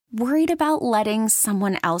Worried about letting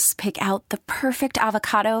someone else pick out the perfect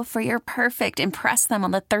avocado for your perfect impress them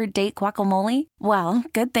on the third date guacamole? Well,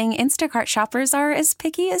 good thing Instacart shoppers are as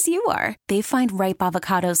picky as you are. They find ripe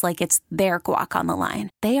avocados like it's their guac on the line.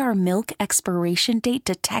 They are milk expiration date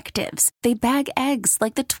detectives. They bag eggs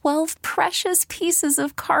like the 12 precious pieces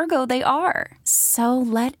of cargo they are. So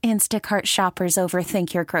let Instacart shoppers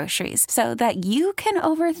overthink your groceries so that you can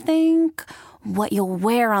overthink what you'll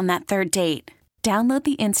wear on that third date. Download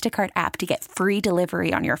the Instacart app to get free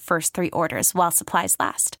delivery on your first 3 orders while supplies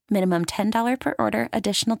last. Minimum $10 per order.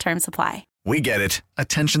 Additional terms apply. We get it.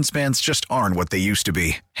 Attention spans just aren't what they used to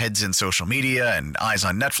be. Heads in social media and eyes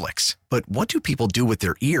on Netflix. But what do people do with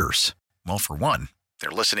their ears? Well, for one, they're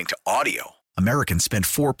listening to audio. Americans spend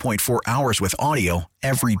 4.4 hours with audio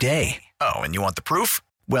every day. Oh, and you want the proof?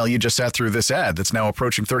 Well, you just sat through this ad that's now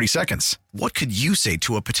approaching 30 seconds. What could you say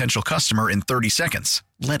to a potential customer in 30 seconds?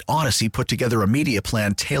 Let Audacy put together a media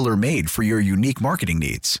plan tailor-made for your unique marketing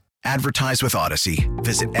needs. Advertise with Audacy.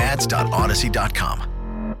 Visit ads.audacy.com.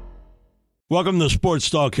 Welcome to Sports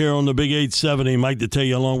Talk here on the Big 870. Mike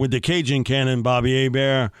Detillier along with the Cajun Cannon, Bobby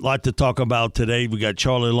Hebert. A lot to talk about today. We got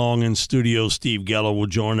Charlie Long in studio. Steve Geller will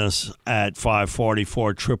join us at 5:40 for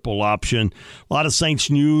a triple option. A lot of Saints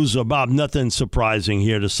news about nothing surprising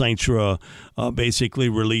here. The Saints basically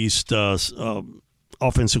released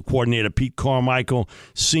offensive coordinator Pete Carmichael,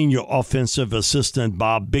 senior offensive assistant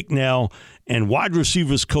Bob Bicknell, and wide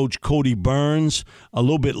receivers coach Cody Burns. A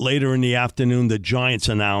little bit later in the afternoon, the Giants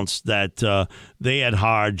announced that they had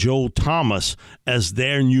hired Joe Thomas as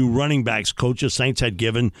their new running backs coach. The Saints had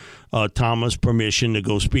given Thomas permission to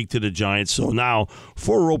go speak to the Giants. So now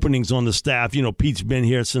 4 openings on the staff. You know, Pete's been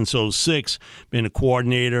here since 2006, been a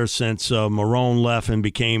coordinator since Marone left and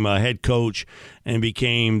became a head coach and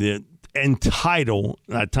became the title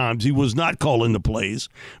at times. He was not calling the plays,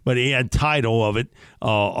 but he had title of it,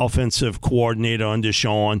 offensive coordinator under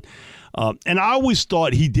Sean. And I always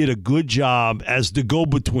thought he did a good job as the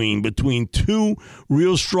go-between between 2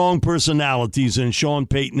 real strong personalities in Sean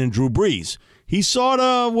Payton and Drew Brees. He sort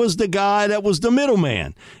of was the guy that was the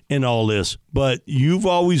middleman in all this. But you've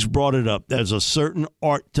always brought it up. There's a certain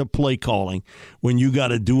art to play calling when you got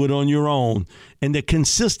to do it on your own. And the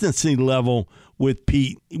consistency level with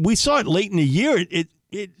Pete, we saw it late in the year. It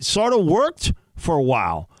sort of worked for a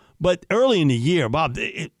while. But early in the year, Bob,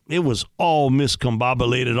 it was all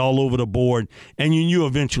miscombobulated all over the board. And you knew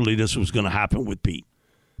eventually this was going to happen with Pete.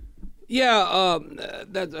 Yeah,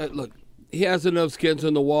 look, he has enough skins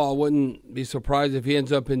on the wall. I wouldn't be surprised if he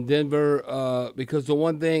ends up in Denver because the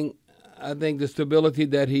one thing, I think the stability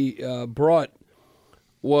that he brought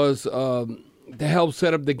was to help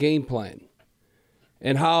set up the game plan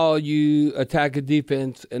and how you attack a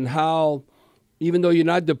defense and how, even though you're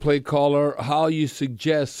not the play caller, how you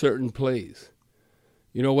suggest certain plays.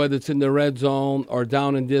 You know, whether it's in the red zone or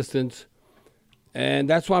down in distance. And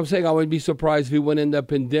that's why I'm saying I wouldn't be surprised if he would end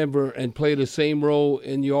up in Denver and play the same role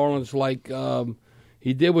in New Orleans like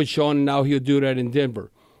he did with Sean, and now he'll do that in Denver.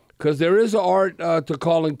 Because there is an art to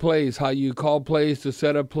calling plays, how you call plays to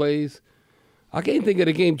set up plays. I can't think of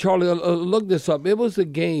the game. Charlie, look this up. It was a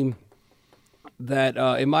game that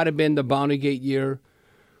it might have been the Bounty Gate year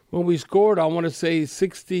when we scored, I want to say,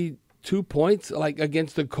 62 points, like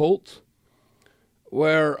against the Colts,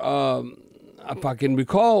 where if I can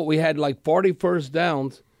recall, we had like 40 first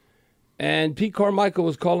downs, and Pete Carmichael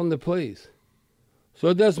was calling the plays. So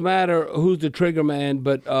it doesn't matter who's the trigger man,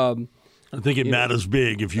 but I think it matters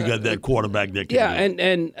big if you got that quarterback that can do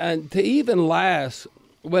it. And to even last,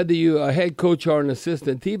 whether you're a head coach or an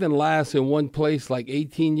assistant, to even last in one place like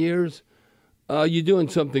 18 years, you're doing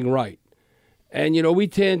something right. And, you know, we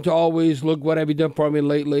tend to always look, what have you done for me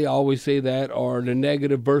lately? I always say that, or the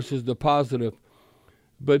negative versus the positive.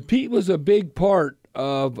 But Pete was a big part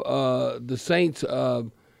of the Saints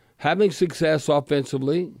having success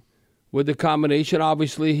offensively with the combination.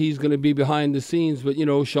 Obviously, he's going to be behind the scenes, but, you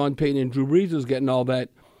know, Sean Payton and Drew Brees is getting all that.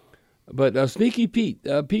 But Sneaky Pete,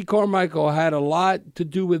 Pete Carmichael had a lot to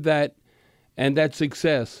do with that and that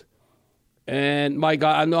success. And, my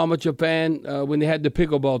God, I know how much a fan, when they had the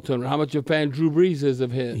pickleball tournament, how much a fan Drew Brees is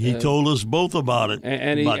of him. He told us both about it,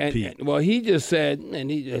 Pete. Well, he just said,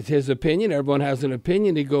 and it's his opinion, everyone has an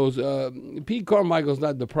opinion, he goes, Pete Carmichael's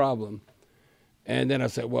not the problem. And then I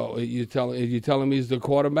said, well, are you telling me he's the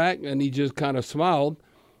quarterback? And he just kind of smiled.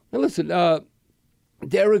 And listen,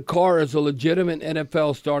 Derek Carr is a legitimate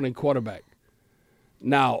NFL starting quarterback.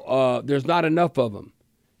 Now, there's not enough of them.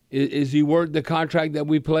 Is he worth the contract that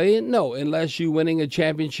we play in? No, unless you're winning a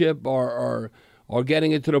championship or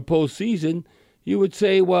getting into the postseason, you would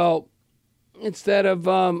say, well, instead of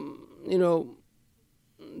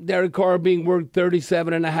Derek Carr being worth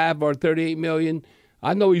 $37.5 or $38 million.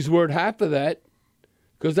 I know he's worth half of that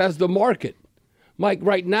because that's the market. Mike,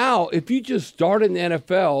 right now, if you just start in the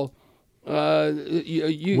NFL,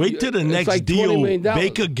 wait till the next like deal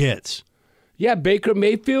Baker gets. Yeah, Baker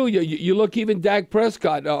Mayfield. You look even Dak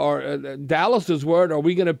Prescott or Dallas's word. Are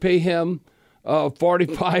we going to pay him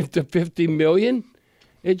 $45 to $50 million?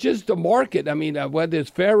 It's just the market. I mean, whether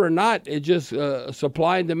it's fair or not, it's just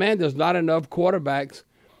supply and demand. There's not enough quarterbacks.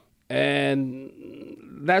 And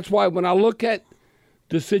that's why when I look at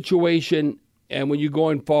the situation and when you're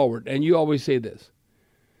going forward, and you always say this,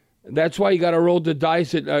 that's why you got to roll the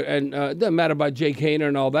dice. It doesn't matter about Jake Haener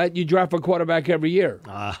and all that. You draft a quarterback every year.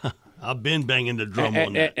 I've been banging the drum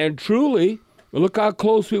on that. And truly, look how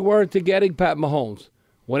close we were to getting Pat Mahomes.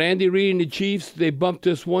 When Andy Reid and the Chiefs, they bumped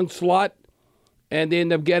us one slot, and they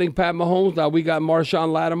end up getting Pat Mahomes. Now we got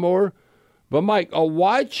Marshawn Lattimore. But, Mike,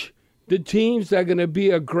 watch the teams that are going to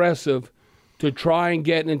be aggressive to try and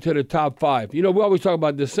get into the top five. You know, we always talk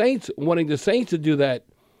about the Saints, wanting the Saints to do that.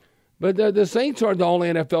 But the Saints are the only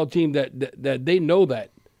NFL team that they know that.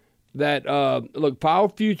 Look, power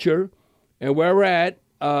future and where we're at.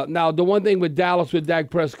 Now, the one thing with Dallas with Dak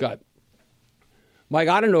Prescott, Mike,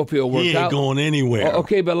 I don't know if he'll work out. He ain't going anywhere.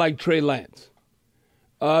 Okay, but like Trey Lance.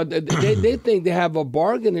 They think they have a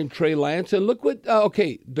bargain in Trey Lance. And look what,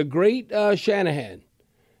 the great Shanahan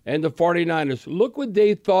and the 49ers, look what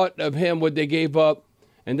they thought of him, what they gave up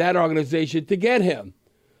and that organization to get him.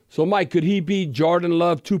 So, Mike, could he be Jordan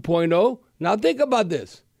Love 2.0? Now, think about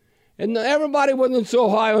this. And everybody wasn't so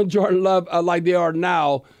high on Jordan Love like they are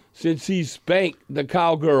now since he spanked the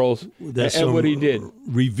Cowgirls and what he did.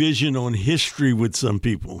 Revision on history with some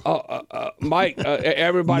people. Mike,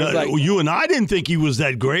 everybody's like... You and I didn't think he was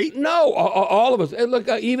that great. No, all of us. And look,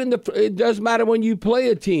 it doesn't matter when you play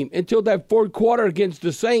a team. Until that fourth quarter against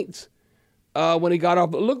the Saints, when he got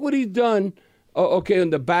off. Look what he's done, in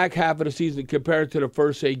the back half of the season compared to the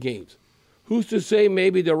first 8 games. Who's to say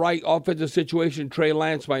maybe the right offensive situation, Trey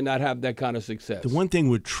Lance might not have that kind of success? The one thing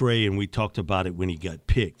with Trey, and we talked about it when he got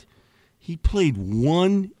picked, he played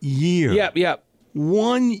 1 year. Yep.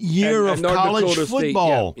 1 year of college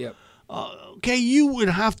football. Yep. You would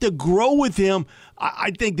have to grow with him.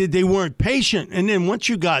 I think that they weren't patient. And then once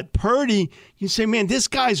you got Purdy, you say, man, this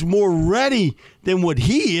guy's more ready than what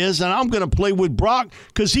he is, and I'm going to play with Brock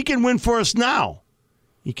because he can win for us now.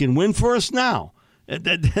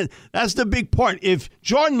 That's the big part. If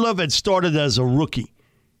Jordan Love had started as a rookie,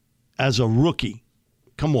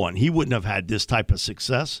 come on, he wouldn't have had this type of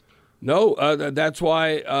success. No, that's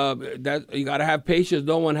why that you got to have patience.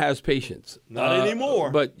 No one has patience. Not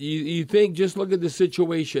anymore. But you think, just look at the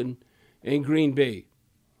situation in Green Bay.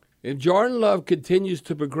 If Jordan Love continues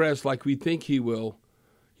to progress like we think he will,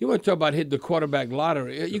 you want to talk about hitting the quarterback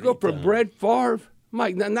lottery. You go from Brett Favre.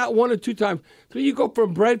 Mike, not 1 or 2 times. So you go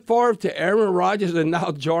from Brett Favre to Aaron Rodgers and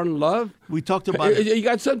now Jordan Love. We talked about it. You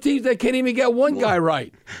got some teams that can't even get one guy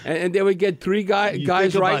right, and they would get 3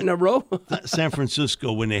 guys right in a row. San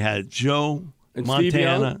Francisco, when they had Joe, and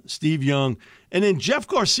Montana, Steve Young, and then Jeff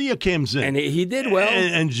Garcia comes in. And he did well.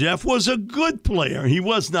 And Jeff was a good player. He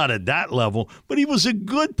was not at that level, but he was a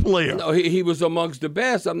good player. No, he was amongst the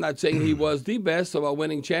best. I'm not saying he was the best about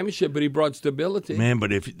winning championship, but he brought stability. Man,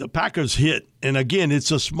 but if the Packers hit, and again,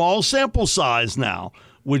 it's a small sample size now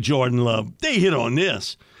with Jordan Love, they hit on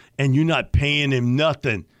this, and you're not paying him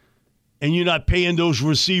nothing, and you're not paying those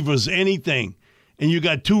receivers anything, and you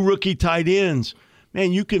got 2 rookie tight ends,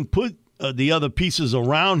 man, you can put the other pieces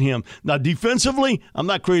around him. Now, defensively, I'm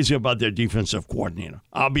not crazy about their defensive coordinator.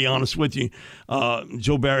 I'll be honest with you.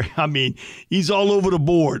 Joe Barry, he's all over the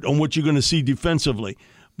board on what you're going to see defensively.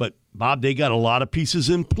 But, Bob, they got a lot of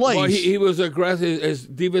pieces in place. Well, he was aggressive. His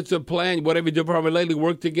defensive plan, whatever he did probably lately,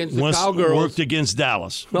 worked against the Cowgirls. Worked against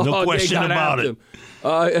Dallas. No question about it.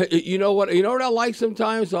 You know what I like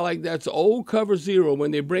sometimes? I like that's old cover 0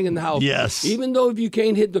 when they bring in the house. Yes. Even though if you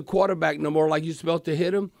can't hit the quarterback no more like you're supposed to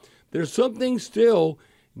hit him, there's something still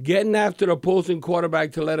getting after the opposing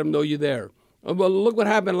quarterback to let him know you're there. Well, look what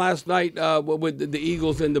happened last night with the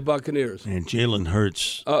Eagles and the Buccaneers. And Jalen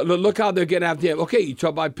Hurts. Look how they're getting after him. Okay, you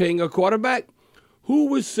talk about paying a quarterback? Who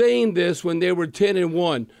was saying this when they were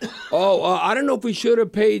 10-1? I don't know if we should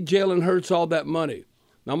have paid Jalen Hurts all that money.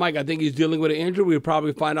 Now, Mike, I think he's dealing with an injury. We'll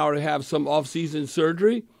probably find out to have some off-season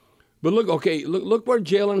surgery. But look where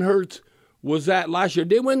Jalen Hurts was at last year.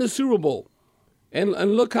 They win the Super Bowl. And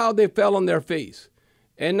look how they fell on their face.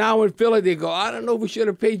 And now in Philly, they go, I don't know if we should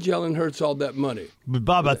have paid Jalen Hurts all that money. But,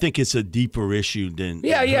 Bob, I think it's a deeper issue than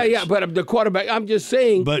Yeah. But the quarterback, I'm just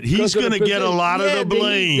saying. But he's going to get a lot of the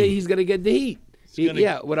blame. He's going to get the heat.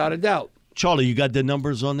 Without a doubt. Charlie, you got the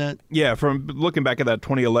numbers on that? Yeah, from looking back at that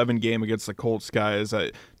 2011 game against the Colts, guys,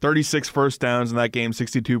 36 first downs in that game,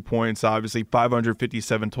 62 points, obviously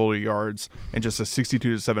 557 total yards, and just a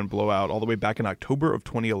 62-7 blowout all the way back in October of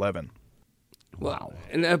 2011. Wow.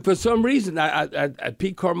 And for some reason,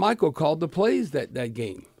 Pete Carmichael called the plays that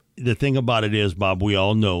game. The thing about it is, Bob, we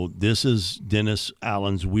all know this is Dennis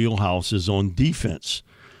Allen's wheelhouse is on defense.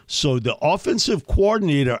 So the offensive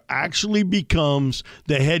coordinator actually becomes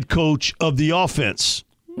the head coach of the offense.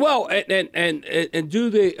 Well, and do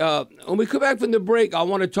the when we come back from the break, I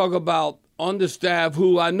want to talk about on the staff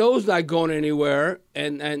who I know is not going anywhere,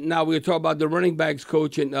 and now we're talking about the running backs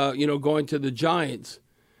coach and going to the Giants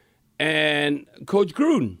and Coach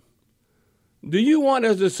Gruden. Do you want,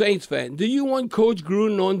 as a Saints fan, do you want Coach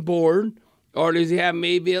Gruden on board, or does he have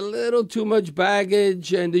maybe a little too much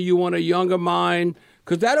baggage, and do you want a younger mind?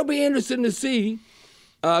 Because that'll be interesting to see,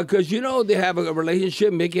 because, they have a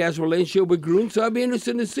relationship. Mickey has a relationship with Gruden, so it'll be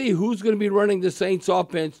interesting to see who's going to be running the Saints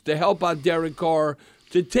offense to help out Derek Carr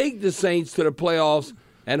to take the Saints to the playoffs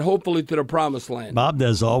and hopefully to the promised land. Bob,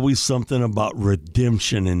 there's always something about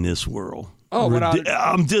redemption in this world. Oh,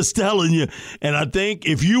 I'm just telling you. And I think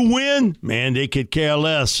if you win, man, they could care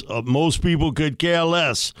less. Most people could care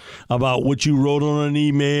less about what you wrote on an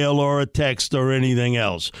email or a text or anything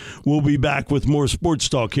else. We'll be back with more sports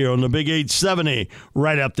talk here on the Big 870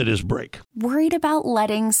 right after this break. Worried about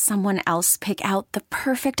letting someone else pick out the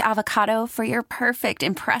perfect avocado for your perfect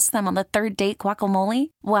impress them on the third date guacamole?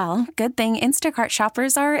 Well, good thing Instacart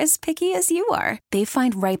shoppers are as picky as you are. They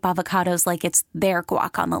find ripe avocados like it's their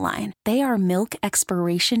guac on the line. They are milk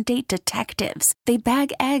expiration date detectives. They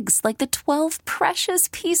bag eggs like the 12 precious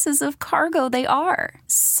pieces of cargo they are.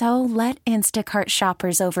 So let Instacart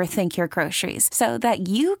shoppers overthink your groceries so that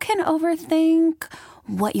you can overthink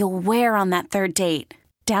what you'll wear on that third date.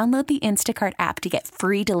 Download the Instacart app to get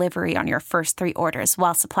free delivery on your first 3 orders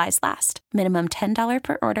while supplies last. Minimum $10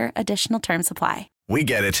 per order. Additional terms apply. We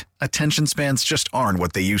get it. Attention spans just aren't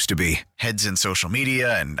what they used to be. Heads in social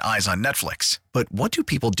media and eyes on Netflix. But what do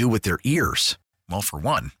people do with their ears? Well, for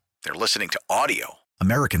one, they're listening to audio.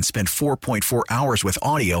 Americans spend 4.4 hours with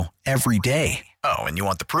audio every day. Oh, and you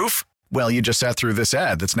want the proof? Well, you just sat through this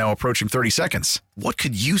ad that's now approaching 30 seconds. What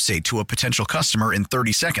could you say to a potential customer in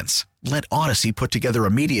 30 seconds? Let Audacy put together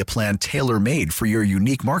a media plan tailor-made for your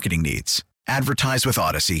unique marketing needs. Advertise with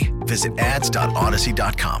Audacy. Visit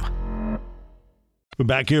ads.audacy.com. We're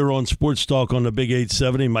back here on Sports Talk on the Big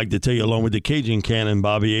 870. Mike Detillier along with the Cajun Cannon,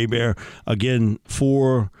 Bobby Hebert. Again,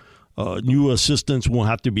 4 new assistants will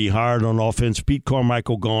have to be hired on offense. Pete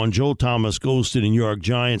Carmichael gone. Joe Thomas goes to the New York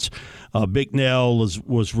Giants. Bicknell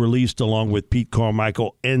was released along with Pete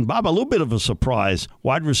Carmichael. And, Bob, a little bit of a surprise,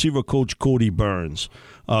 wide receiver coach Cody Burns.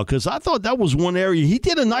 Because I thought that was one area. He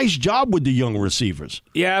did a nice job with the young receivers.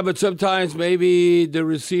 Yeah, but sometimes maybe the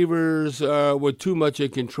receivers were too much in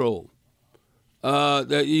control.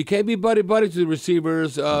 You can't be buddy-buddy to the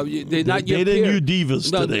receivers. They're not your peers. They didn't use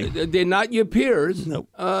divas today. They're not your peers. Nope.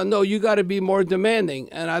 No, you got to be more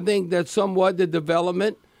demanding. And I think that's somewhat the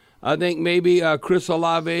development. I think maybe Chris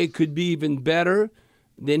Olave could be even better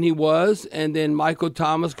than he was. And then Michael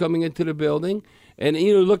Thomas coming into the building. And,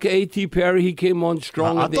 look at A.T. Perry. He came on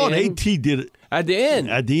strong at the end. I thought A.T. did it. At the end.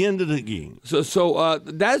 At the end of the game. So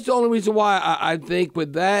that's the only reason why I think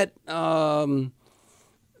with that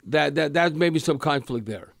That maybe some conflict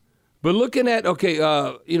there. But looking at,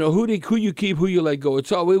 who you keep, who you let go.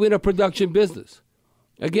 It's all, we're in a production business.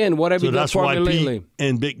 Again, what have you done for me lately? Pete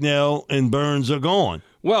and Bicknell and Burns are gone.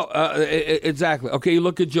 Well, exactly. Okay, you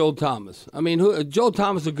look at Joe Thomas. I mean, Joe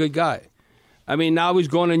Thomas is a good guy. I mean, now he's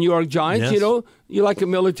going to New York Giants. Yes. You like a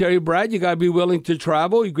military brat. You got to be willing to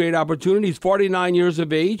travel. Great opportunity. He's 49 years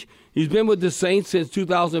of age. He's been with the Saints since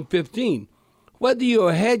 2015. Whether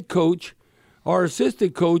you're a head coach or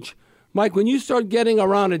assistant coach, Mike, when you start getting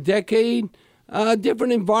around a decade, a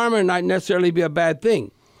different environment might necessarily be a bad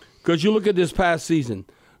thing. Because you look at this past season,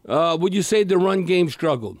 would you say the run game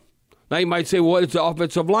struggled? Now you might say, well, it's the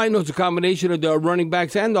offensive line. No, it's a combination of the running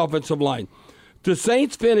backs and the offensive line. The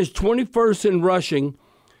Saints finished 21st in rushing,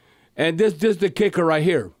 and this is the kicker right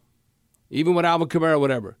here, even with Alvin Kamara,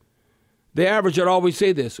 whatever. They average, I'd always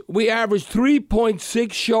say this, we averaged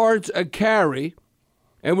 3.6 yards a carry,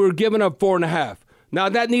 and we were giving up 4.5. Now,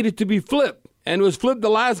 that needed to be flipped, and it was flipped the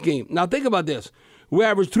last game. Now, think about this. We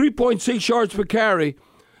averaged 3.6 yards per carry.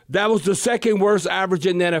 That was the second worst average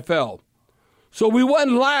in the NFL. So we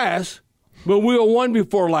wasn't last, but we were one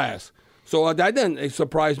before last. So that didn't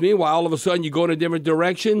surprise me. Why all of a sudden you go in a different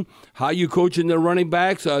direction, how you coaching the running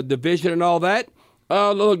backs, division and all that.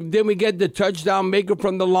 Look, then we get the touchdown maker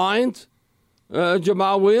from the Lions.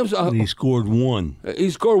 Jamal Williams. He scored one. He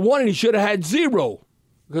scored one, and he should have had 0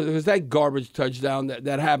 because that garbage touchdown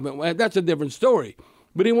that happened. Well, that's a different story.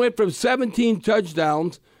 But he went from 17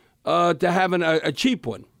 touchdowns to having a cheap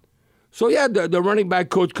one. So, yeah, the running back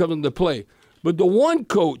coach comes into play. But the one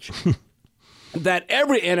coach that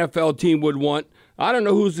every NFL team would want, I don't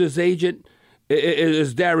know who's his agent,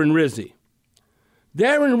 is Darren Rizzi.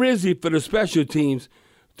 Darren Rizzi for the special teams,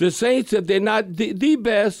 the Saints, if they're not the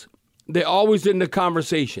best, they're always in the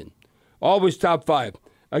conversation, always top 5.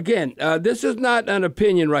 Again, this is not an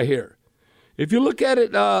opinion right here. If you look at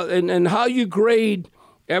it and how you grade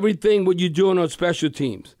everything, what you're doing on special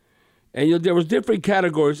teams, and there was different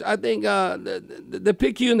categories. I think the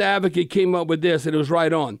Picayune and the Advocate came up with this, and it was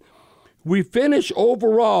right on. We finished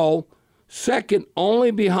overall second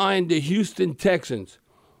only behind the Houston Texans.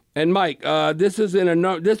 And Mike, this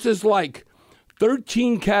is like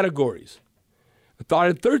 13 categories. I thought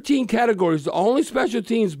in 13 categories, the only special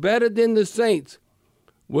teams better than the Saints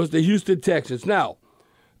was the Houston Texans. Now,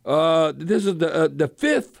 this is the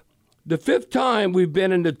fifth time we've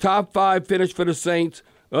been in the top 5 finish for the Saints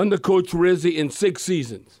under Coach Rizzi in 6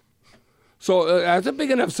 seasons. So that's a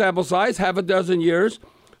big enough sample size, half a dozen years.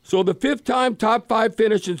 So the 5th time top 5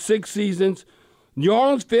 finish in 6 seasons. New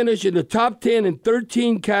Orleans finished in the top 10 in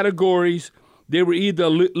 13 categories. They were either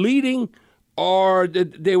leading or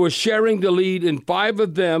they were sharing the lead in 5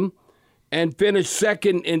 of them and finished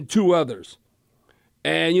second in 2 others.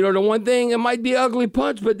 And, the one thing, it might be an ugly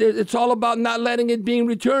punch, but it's all about not letting it being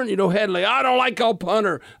returned. Headley, I don't like our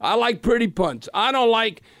punter. I like pretty punts. I don't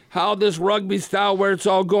like how this rugby style where it's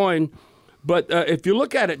all going. But if you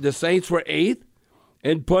look at it, the Saints were 8th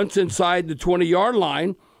in punts inside the 20-yard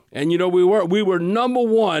line. And, we were number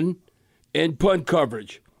 1 in punt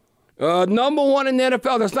coverage. Number 1 in the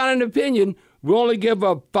NFL. That's not an opinion. We only give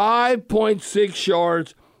up 5.6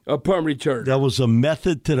 yards a punt return. That was a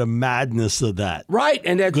method to the madness of that. Right,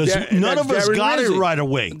 and that's none of us got Rizzi. it right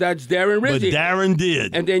away. That's Darren Rizzi. But Darren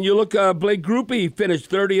did. And then you look at Blake Grupe, he finished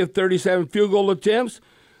 30 of 37 field goal attempts.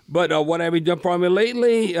 But what have we done for him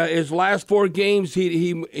lately? His last 4 games,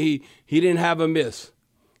 he didn't have a miss.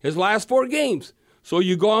 His last 4 games. So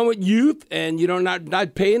you go on with youth, and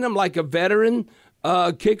not paying him like a veteran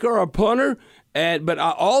kicker or punter. But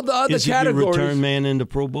all the other categories. Is he the return man in the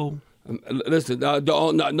Pro Bowl? Listen,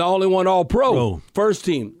 the only one All-Pro, first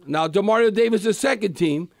team. Now, DeMario Davis is second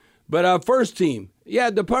team, but first team. Yeah,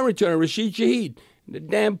 the punt returner, Rashid Shaheed. The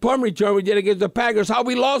damn punt return we did against the Packers, how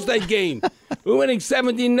we lost that game. We were winning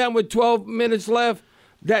 17-0 with 12 minutes left.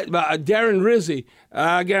 That Darren Rizzi,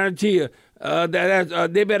 I guarantee you,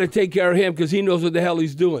 they better take care of him because he knows what the hell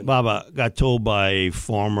he's doing. Baba got told by a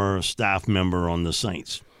former staff member on the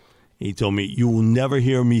Saints. He told me, you will never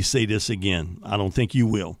hear me say this again. I don't think you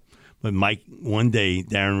will. But, Mike, one day,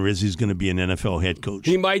 Darren Rizzi is going to be an NFL head coach.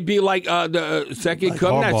 He might be like the second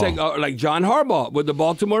coming, like John Harbaugh with the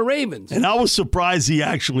Baltimore Ravens. And I was surprised he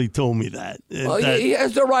actually told me that. He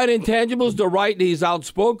has the right intangibles, he's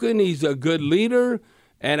outspoken, he's a good leader,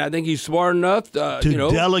 and I think he's smart enough to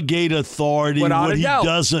delegate authority what he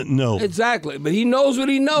doesn't know. Exactly. But he knows what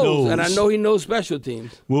he knows, and I know he knows special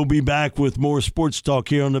teams. We'll be back with more sports talk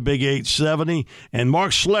here on the Big 870, and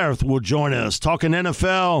Mark Schlereth will join us talking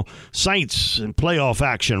NFL, Saints, and playoff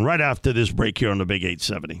action right after this break here on the Big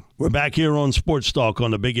 870. We're back here on Sports Talk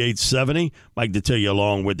on the Big 870. Mike to tell you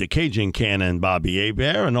along with the Cajun Cannon, Bobby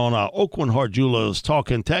Hebert. And on our Oakland Heart Jewelers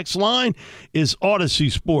talk and text line is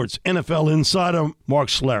Audacy Sports NFL insider Mark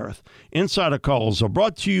Schlereth. Insider calls are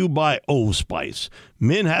brought to you by Old Spice.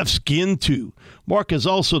 Men have skin too. Mark is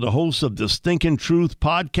also the host of the Stinkin' Truth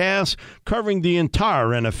podcast covering the entire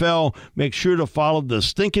NFL. Make sure to follow the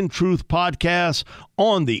Stinkin' Truth podcast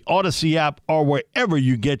on the Audacy app or wherever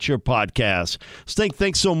you get your podcasts. Stink,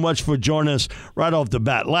 thanks so much for joining us right off the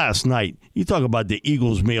bat. Last night, you talk about the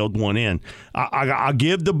Eagles mailed one in. I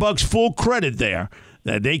give the Bucs full credit there.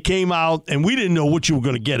 That they came out, and we didn't know what you were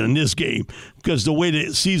going to get in this game because the way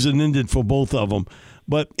the season ended for both of them.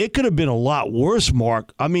 But it could have been a lot worse,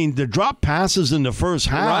 Mark. I mean, the drop passes in the first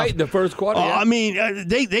half. Right, the first quarter. Yeah. I mean,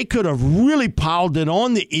 they could have really piled it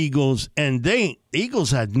on the Eagles, and the Eagles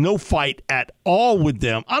had no fight at all with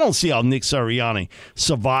them. I don't see how Nick Sirianni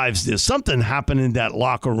survives this. Something happened in that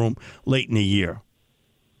locker room late in the year.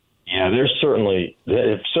 Yeah, it certainly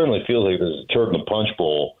feels like there's a turd in the punch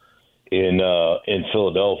bowl in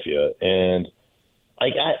Philadelphia, and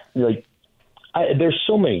there's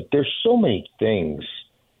so many things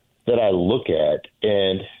that I look at,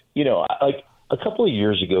 and like a couple of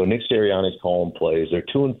years ago, Nick Sirianni's calling plays. They're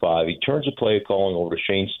 2-5. He turns the play calling over to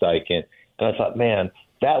Shane Steichen, and I thought, man,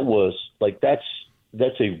 that was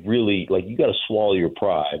that's a really you got to swallow your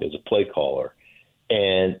pride as a play caller.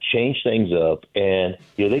 and change things up. And,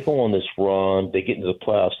 they go on this run. They get into the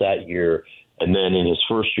playoffs that year. And then in his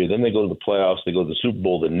first year, then they go to the playoffs. They go to the Super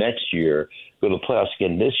Bowl the next year, go to the playoffs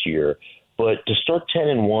again this year. But to start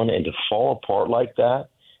 10-1 and to fall apart like that,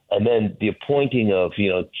 and then the appointing of,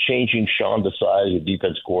 changing Sean Desai, the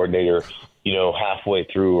defense coordinator, halfway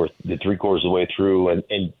through or the three-quarters of the way through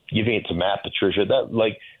and giving it to Matt Patricia, that,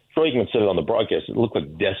 like, Troy even said it on the broadcast, it looked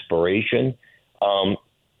like desperation.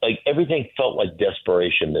 Everything felt like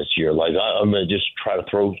desperation this year. Like, I'm going to just try to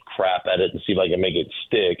throw crap at it and see if I can make it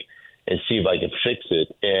stick and see if I can fix it.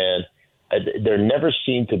 And there never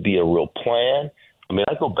seemed to be a real plan. I mean,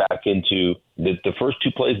 I go back into the first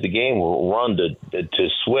two plays of the game were a run to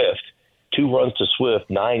Swift, 2 runs to Swift,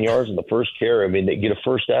 9 yards in the first carry. I mean, they get a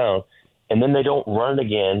first down, and then they don't run it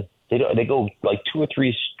again. They go like 2 or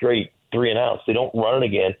 3 straight 3-and-outs. They don't run it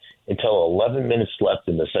again until 11 minutes left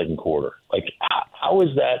in the second quarter. Like, how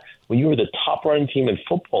is that when you were the top running team in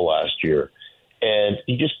football last year? And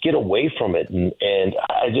you just get away from it, and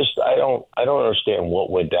I don't understand what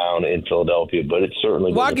went down in Philadelphia, but it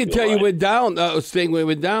certainly. Well, I can tell you went down. Sting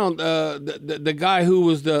went down. The guy who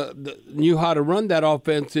was knew how to run that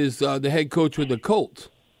offense is the head coach with the Colts.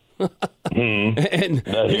 And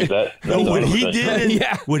what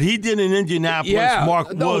he did in Indianapolis,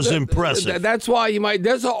 Mark, was impressive. That's why you might.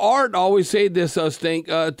 There's an art. I always say this, Stink,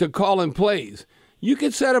 to calling plays. You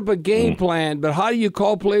can set up a game plan, but how do you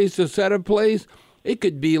call plays to set up plays? It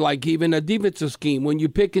could be like even a defensive scheme when you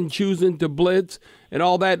pick and choose into blitz and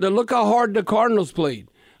all that. Now look how hard the Cardinals played.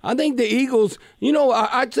 I think the Eagles,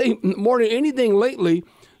 I'd say more than anything lately,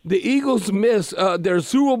 the Eagles miss their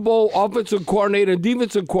Super Bowl offensive coordinator and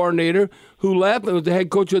defensive coordinator who left and was the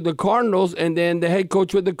head coach of the Cardinals and then the head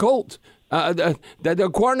coach with the Colts. The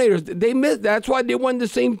coordinators, they missed. That's why they won the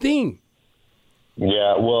same team.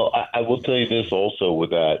 Yeah, well, I will tell you this also with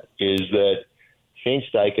that is that Shane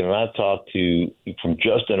Steichen, and I've talked to from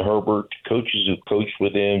Justin Herbert, to coaches who coached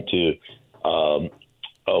with him, to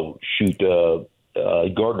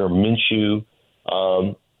Gardner Minshew,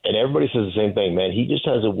 and everybody says the same thing, man. He just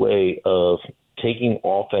has a way of taking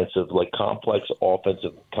complex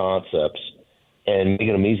offensive concepts and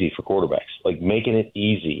making them easy for quarterbacks, like making it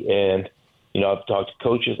easy. And I've talked to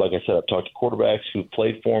coaches, like I said, I've talked to quarterbacks who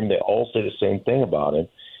played for him. They all say the same thing about him.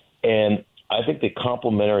 And I think the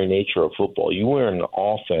complementary nature of football, you were in an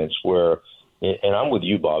offense where, and I'm with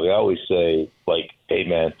you, Bobby, I always say, like, hey,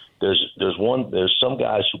 man, there's some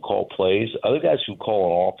guys who call plays, other guys who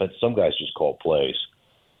call an offense, some guys just call plays.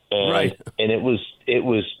 And, right. And it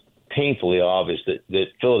was painfully obvious that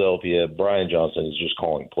Philadelphia, Brian Johnson, is just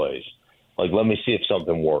calling plays. Like, let me see if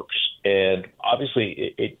something works. And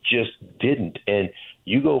obviously it just didn't. And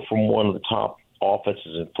you go from one of the top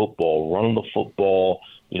offenses in football, running the football,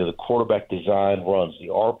 the quarterback design runs, the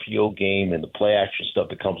RPO game and the play action stuff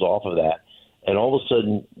that comes off of that. And all of a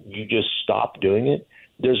sudden you just stop doing it.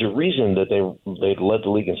 There's a reason that they led the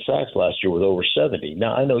league in sacks last year with over 70.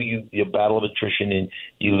 Now, I know you battle of attrition and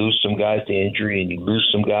you lose some guys to injury and you lose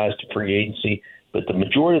some guys to free agency, but the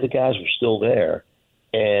majority of the guys were still there.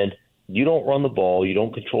 And you don't run the ball, you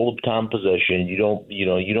don't control the time possession, you don't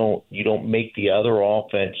make the other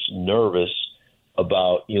offense nervous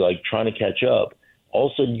about trying to catch up. All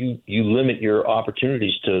of a sudden you limit your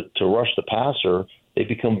opportunities to rush the passer. They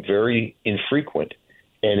become very infrequent.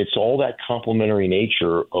 And it's all that complementary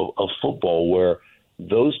nature of football where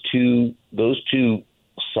those two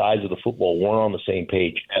sides of the football weren't on the same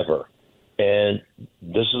page ever. And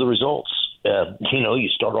this is the results. You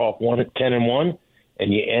start off 10-1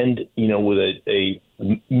 and you end, with a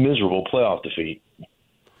miserable playoff defeat.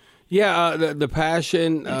 Yeah, the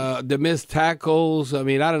passion, the missed tackles. I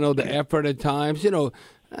mean, I don't know, the effort at times.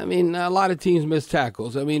 I mean, a lot of teams miss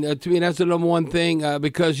tackles. I mean, to me, that's the number one thing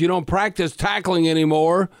because you don't practice tackling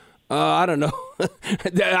anymore. I don't know.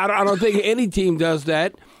 I don't think any team does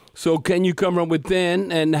that. So can you come from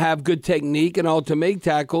within and have good technique and all to make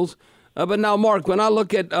tackles? But now, Mark, when I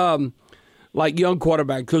look at young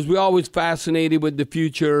quarterbacks, because we're always fascinated with the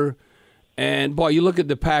future. And, boy, you look at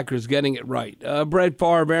the Packers getting it right. Brett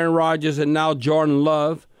Favre, Aaron Rodgers, and now Jordan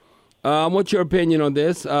Love. What's your opinion on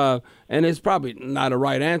this? And it's probably not a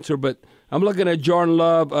right answer, but I'm looking at Jordan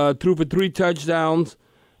Love, threw for 3 touchdowns,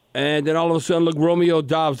 and then all of a sudden, look, Romeo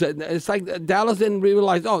Doubs. It's like Dallas didn't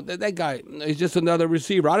realize, that guy is just another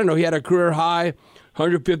receiver. I don't know. He had a career high,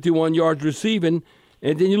 151 yards receiving.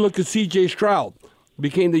 And then you look at C.J. Stroud,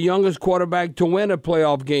 became the youngest quarterback to win a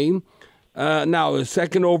playoff game. Now, a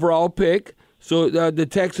second overall pick, so the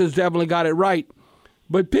Texans definitely got it right.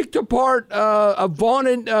 But picked apart a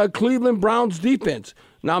vaunted Cleveland Browns defense.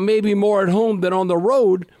 Now, maybe more at home than on the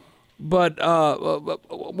road, But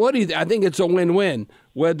what do you? I think it's a win-win.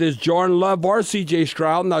 Whether it's Jordan Love or C.J.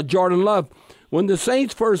 Stroud. Now, Jordan Love, when the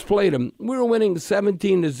Saints first played him, we were winning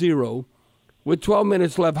 17-0 with 12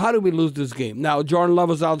 minutes left. How did we lose this game? Now, Jordan Love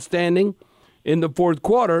was outstanding in the fourth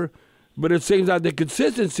quarter, but it seems like the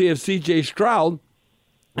consistency of C.J. Stroud,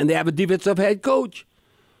 and they have a defensive head coach.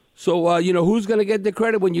 So, who's going to get the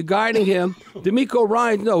credit when you're guiding him? DeMeco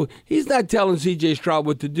Ryans, no, he's not telling C.J. Stroud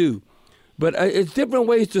what to do. But it's different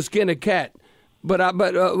ways to skin a cat. But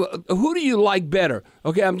who do you like better?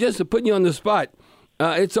 Okay, I'm just putting you on the spot.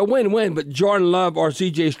 It's a win-win, but Jordan Love or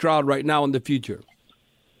C.J. Stroud right now in the future?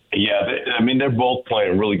 Yeah, they're both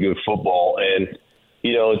playing really good football. And,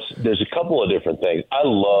 there's a couple of different things. I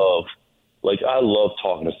love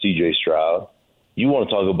talking to C.J. Stroud. You want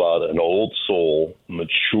to talk about an old soul,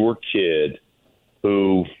 mature kid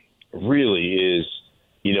who really is,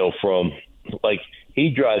 he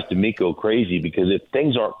drives DeMeco crazy because if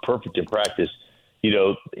things aren't perfect in practice,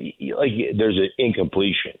 there's an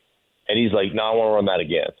incompletion. And he's like, no, I want to run that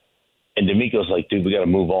again. And DeMeco's like, dude, we got to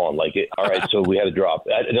move on. All right, so we had to drop.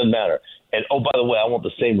 It doesn't matter. And, oh, by the way, I want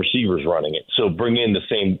the same receivers running it. So bring in the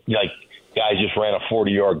same, guys just ran a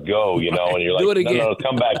 40-yard go, and you're like, no,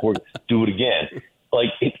 come back, do it again.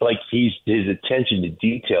 His attention to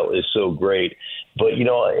detail is so great. But,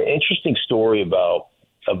 an interesting story about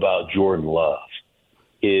Jordan Love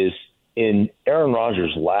is in Aaron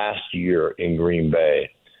Rodgers' last year in Green Bay,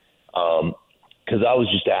 because I was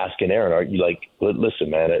just asking Aaron, are you listen,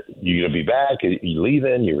 man, you going to be back? Are you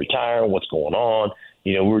leaving? You retiring? What's going on?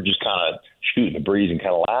 We were just kind of shooting the breeze and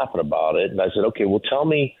kind of laughing about it. And I said, okay, well, tell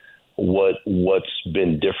me what's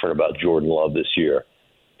been different about Jordan Love this year.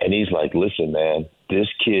 And he's like, listen, man, this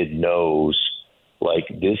kid knows,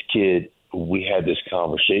 we had this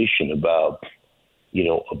conversation about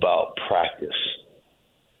practice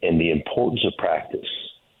and the importance of practice.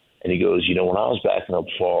 And he goes, when I was backing up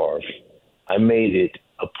Favre, I made it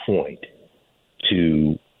a point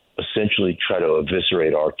to essentially try to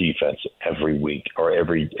eviscerate our defense every week or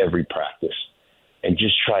every practice and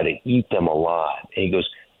just try to eat them alive. And he goes,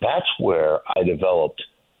 that's where I developed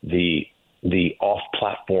the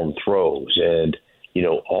off-platform throws and,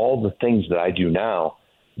 all the things that I do now,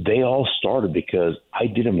 they all started because I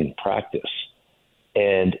did them in practice.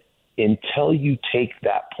 And until you take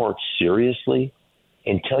that part seriously,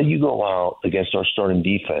 until you go out against our starting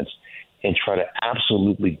defense and try to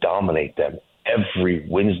absolutely dominate them every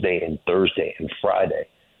Wednesday and Thursday and Friday,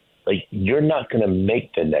 you're not going to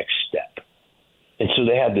make the next step. And so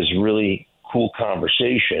they had this really cool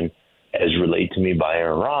conversation as relayed to me by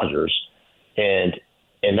Aaron Rodgers, and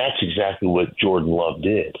that's exactly what Jordan Love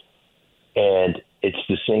did. And it's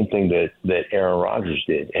the same thing that Aaron Rodgers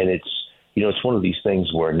did. And it's one of these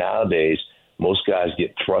things where nowadays most guys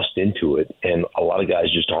get thrust into it, and a lot of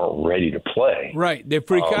guys just aren't ready to play. Right, they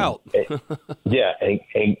freak out. Yeah,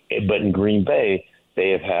 but in Green Bay,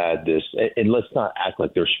 they have had this, and let's not act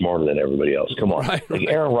like they're smarter than everybody else. Come on. Right.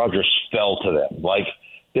 Aaron Rodgers fell to them.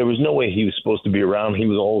 There was no way he was supposed to be around. He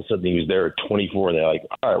was all of a sudden he was there at 24, and they're like,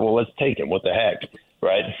 all right, well, let's take him. What the heck,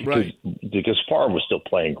 right? Because Favre was still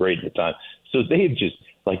playing great at the time. So they have just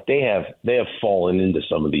they have fallen into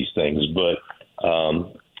some of these things. But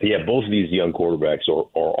both of these young quarterbacks are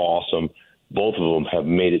awesome. Both of them have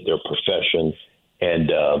made it their profession, and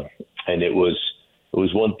it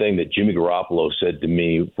was one thing that Jimmy Garoppolo said to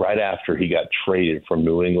me right after he got traded from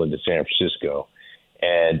New England to San Francisco,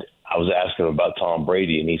 and I was asking him about Tom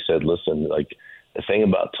Brady, and he said, listen, the thing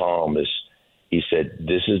about Tom is, he said,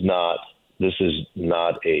 this is not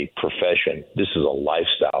a profession. This is a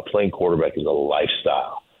lifestyle. Playing quarterback is a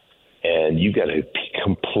lifestyle. And you got to be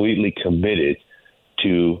completely committed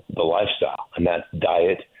to the lifestyle. And that's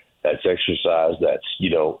diet, that's exercise, that's,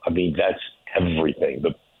 that's everything.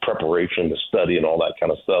 The preparation, the study, and all that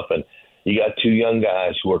kind of stuff. And you got two young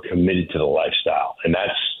guys who are committed to the lifestyle. And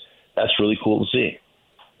that's really cool to see.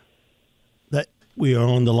 We are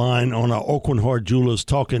on the line on our Oakland Heart Jewelers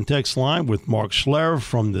Talk and Text line with Mark Schlereth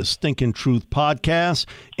from the Stinking Truth podcast.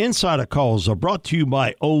 Insider calls are brought to you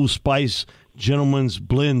by Old Spice Gentleman's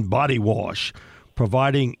Blend Body Wash,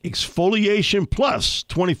 providing exfoliation plus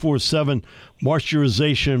 24/7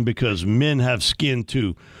 moisturization because men have skin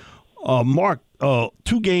too. Mark,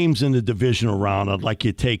 2 games in the divisional round I'd like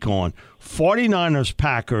your take on. 49ers,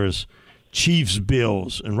 Packers, Chiefs,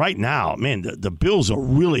 Bills. And right now, man, the Bills are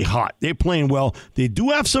really hot. They're playing well. They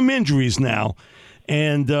do have some injuries now.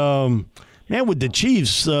 And, man, with the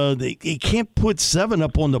Chiefs, they can't put 7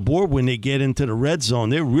 up on the board when they get into the red zone.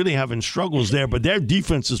 They're really having struggles there, but their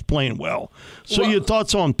defense is playing well. So your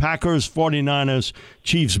thoughts on Packers, 49ers,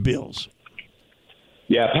 Chiefs, Bills?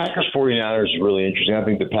 Yeah, Packers 49ers is really interesting. I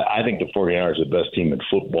think the 49ers are the best team in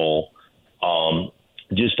football.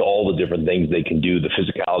 Just all the different things they can do, the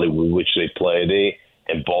physicality with which they play. They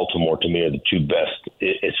and Baltimore, to me, are the two best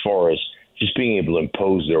as far as just being able to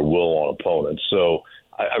impose their will on opponents. So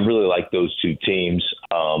I really like those two teams.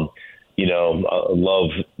 I love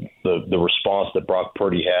the response that Brock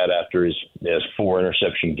Purdy had after his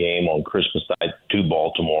 4-interception game on Christmas night to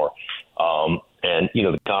Baltimore. And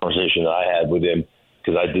the conversation that I had with him,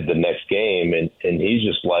 because I did the next game, and he's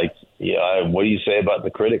just like, what do you say about the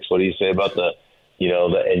critics? What do you say about about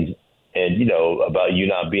you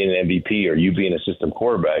not being an MVP or you being a system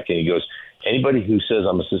quarterback? And he goes, anybody who says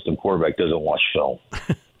I'm a system quarterback doesn't watch film.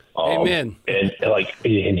 Amen. And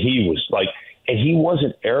he was like, and he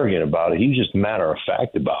wasn't arrogant about it. He was just matter of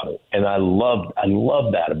fact about it. And I love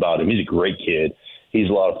that about him. He's a great kid. He's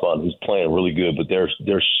a lot of fun. He's playing really good, but they're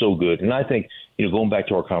so good. And I think, going back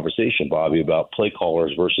to our conversation, Bobby, about play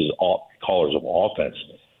callers versus callers of offense,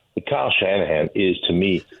 Kyle Shanahan is, to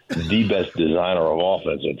me, the best designer of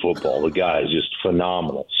offense in football. The guy is just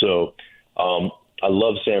phenomenal. So I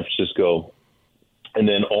love San Francisco. And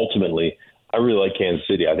then ultimately, I really like Kansas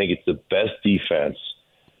City. I think it's the best defense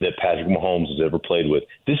that Patrick Mahomes has ever played with.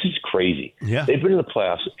 This is crazy. Yeah. They've been in the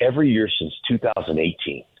playoffs every year since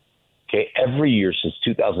 2018. Okay, every year since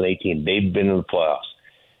 2018, they've been in the playoffs.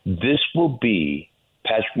 This will be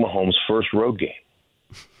Patrick Mahomes' first road game.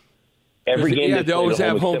 Every game they always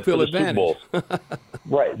have home field advantage.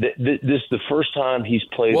 Right. This is the first time he's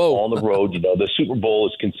played on the road. The Super Bowl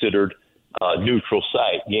is considered neutral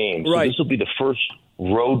site game. So this will be the first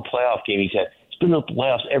road playoff game he's had. He's been in the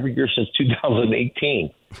playoffs every year since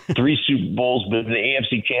 2018. 3 Super Bowls, but the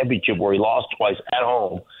AFC Championship where he lost twice at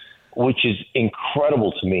home, which is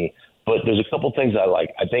incredible to me. But there's a couple things I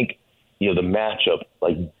like. I think, the matchup,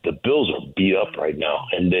 like the Bills are beat up right now,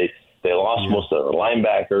 and they lost most of their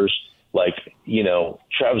linebackers. Like,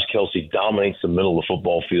 Travis Kelce dominates the middle of the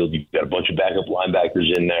football field. You've got a bunch of backup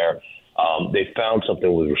linebackers in there. They found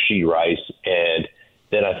something with Rashee Rice. And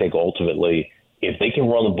then I think ultimately, if they can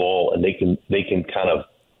run the ball and they can kind of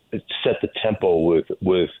set the tempo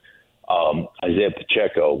with Isaiah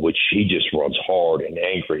Pacheco, which he just runs hard and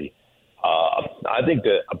angry. I think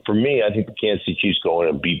that for me, I think the Kansas City Chiefs go in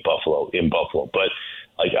and beat Buffalo in Buffalo. But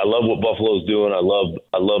I love what Buffalo's doing. I love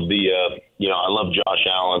I love Josh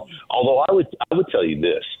Allen. Although I would tell you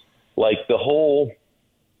this, like the whole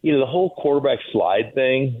quarterback slide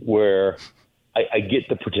thing, where I get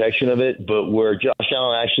the protection of it, but where Josh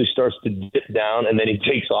Allen actually starts to dip down and then he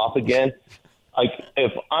takes off again. Like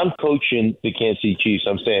if I'm coaching the Kansas City Chiefs,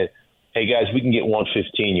 I'm saying, hey guys, we can get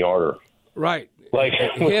 115-yarder. Right. Like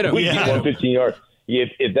hit him. We can get 115-yard.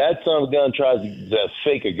 If that son of a gun tries to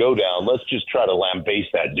fake a go down, let's just try to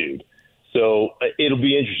lambaste that dude. So it'll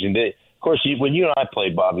be interesting. Of course, when you and I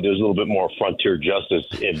played, Bobby, there's a little bit more frontier justice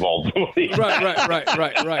involved.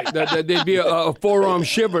 Right. There'd be a forearm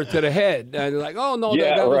shiver to the head. And like, oh, no,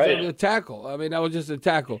 that was a tackle. I mean, that was just a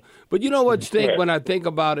tackle. But you know what stink when I think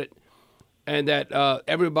about it, and that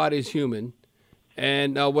everybody's human.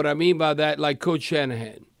 And what I mean by that, like Coach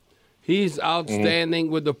Shanahan, he's outstanding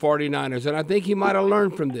with the 49ers. And I think he might have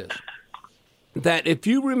learned from this. That if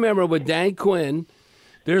you remember with Dan Quinn,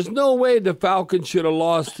 there's no way the Falcons should have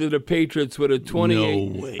lost to the Patriots with a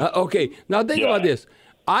 28. No way. Okay, now think about this.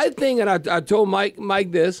 I think, and I told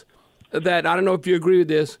Mike this, that I don't know if you agree with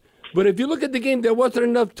this, but if you look at the game, there wasn't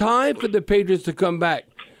enough time for the Patriots to come back.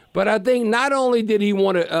 But I think not only did he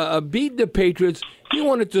want to beat the Patriots, he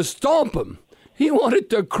wanted to stomp them. He wanted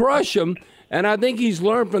to crush them, and I think he's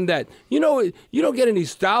learned from that. You don't get any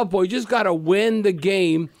style points. You just got to win the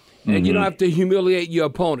game, and you don't have to humiliate your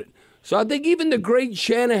opponent. So I think even the great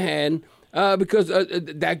Shanahan, because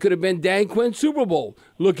that could have been Dan Quinn's Super Bowl.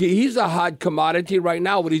 Look, he's a hot commodity right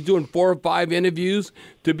now. When he's doing 4 or 5 interviews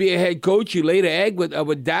to be a head coach, he laid an egg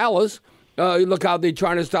with Dallas. Look how they're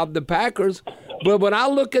trying to stop the Packers. But when I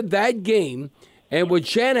look at that game and with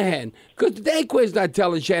Shanahan, because Dan Quinn's not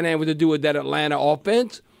telling Shanahan what to do with that Atlanta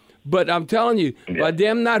offense, but I'm telling you, by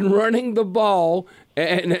them not running the ball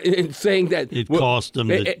and saying that it cost them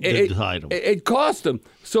the title. It cost them.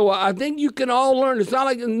 So I think you can all learn. It's not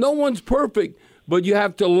like no one's perfect, but you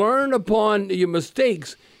have to learn upon your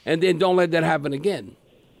mistakes and then don't let that happen again.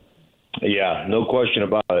 Yeah, no question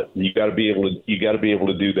about it. You got to be able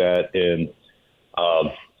to do that, and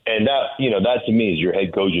that to me is your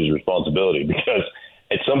head coach's responsibility, because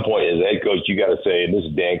at some point as a head coach, you got to say, and this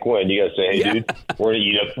is Dan Quinn, you got to say, hey, dude, we're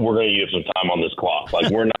gonna eat up some time on this clock. Like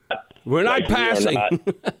we're not passing.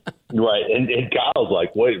 Right. And Kyle's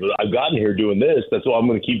like, wait, I've gotten here doing this. That's what I'm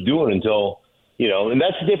going to keep doing until And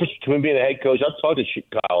that's the difference between being a head coach. I've talked to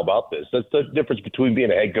Kyle about this. That's the difference between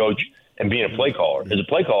being a head coach and being a play caller. As a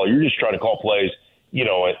play caller, you're just trying to call plays,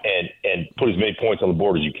 and put as many points on the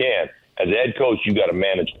board as you can. As a head coach, you got to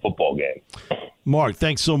manage the football game. Mark,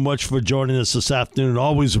 thanks so much for joining us this afternoon.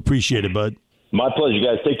 Always appreciate it, bud. My pleasure,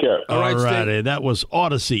 guys. Take care. All righty. That was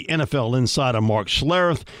Audacy NFL Insider Mark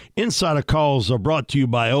Schlereth. Insider calls are brought to you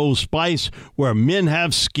by Old Spice, where men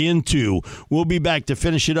have skin too. We'll be back to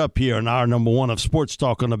finish it up here in hour number 1 of Sports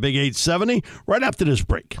Talk on the Big 870 right after this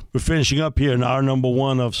break. We're finishing up here in hour number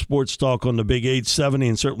 1 of Sports Talk on the Big 870,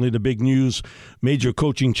 and certainly the big news, major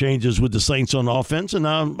coaching changes with the Saints on offense. And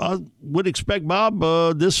I would expect, Bob,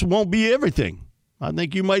 this won't be everything. I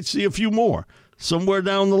think you might see a few more somewhere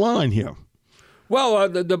down the line here. Well,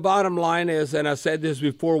 the bottom line is, and I said this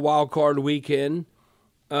before Wild Card Weekend,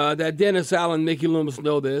 that Dennis Allen, Mickey Loomis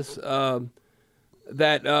know this,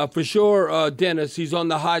 that for sure Dennis, he's on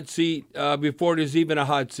the hot seat before there's even a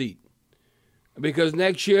hot seat. Because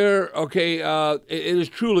next year, it is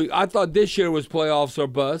truly, I thought this year was playoffs or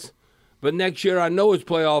bust, but next year I know it's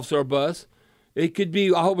playoffs or bust. It could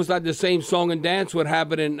be, I hope it's not the same song and dance what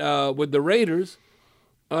happened with the Raiders.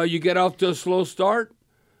 You get off to a slow start.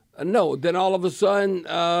 No, then all of a sudden,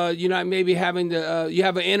 you're not maybe having you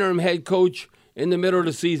have an interim head coach in the middle of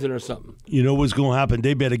the season or something. You know what's going to happen?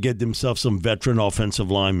 They better get themselves some veteran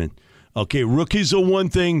offensive linemen. Okay, rookies are one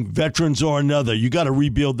thing, veterans are another. You got to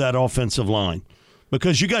rebuild that offensive line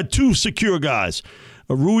because you got 2 secure guys,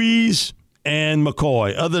 Ruiz and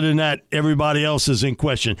McCoy. Other than that, everybody else is in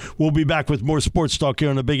question. We'll be back with more Sports Talk here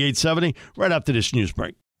on the Big 870 right after this news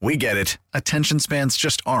break. We get it. Attention spans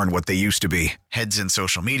just aren't what they used to be. Heads in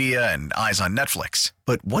social media and eyes on Netflix.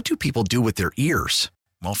 But what do people do with their ears?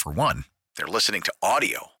 Well, for one, they're listening to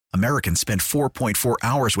audio. Americans spend 4.4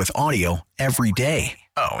 hours with audio every day.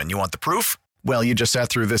 Oh, and you want the proof? Well, you just sat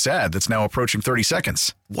through this ad that's now approaching 30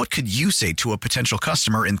 seconds. What could you say to a potential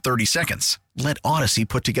customer in 30 seconds? Let Audacy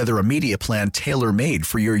put together a media plan tailor-made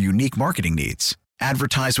for your unique marketing needs.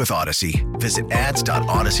 Advertise with Audacy. Visit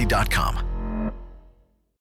ads.audacy.com.